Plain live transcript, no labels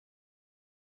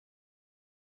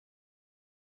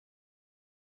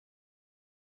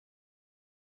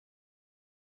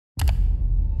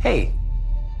Hey,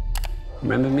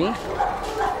 remember me? I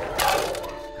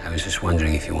was just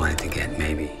wondering if you wanted to get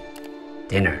maybe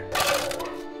dinner.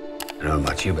 I don't know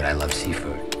about you, but I love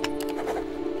seafood.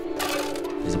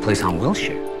 There's a place on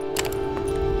Wilshire.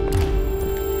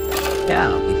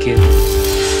 Yeah, we could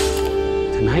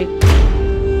tonight.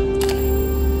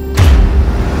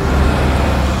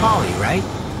 Holly, right?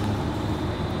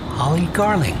 Holly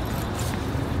Garling.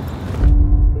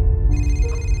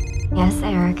 Yes,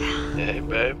 Eric. Hey,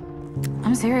 babe.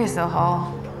 I'm serious though,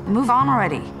 Hall. Move on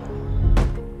already.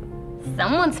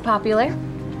 Someone's popular.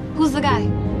 Who's the guy?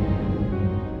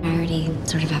 I already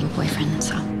sort of have a boyfriend,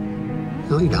 so.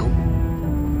 No, you don't.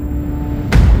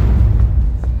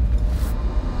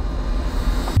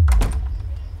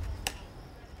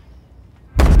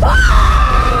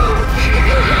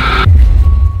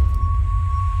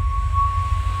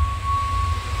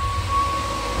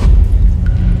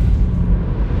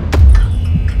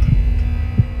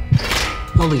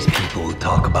 All these people who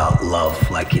talk about love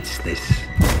like it's this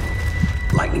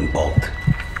lightning bolt.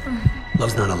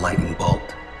 Love's not a lightning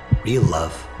bolt. Real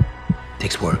love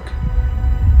takes work.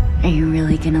 Are you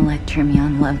really gonna lecture me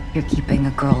on love? You're keeping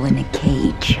a girl in a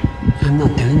cage. I'm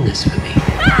not doing this for me.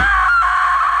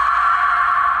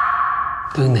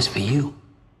 I'm doing this for you.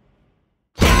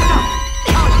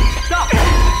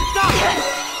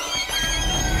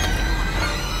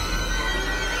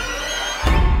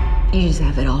 You just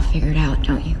have it all figured out,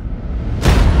 don't you?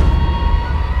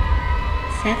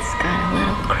 Seth's got a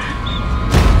little crush.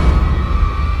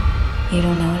 You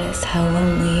don't notice how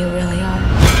lonely you really are.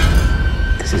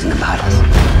 This isn't about us.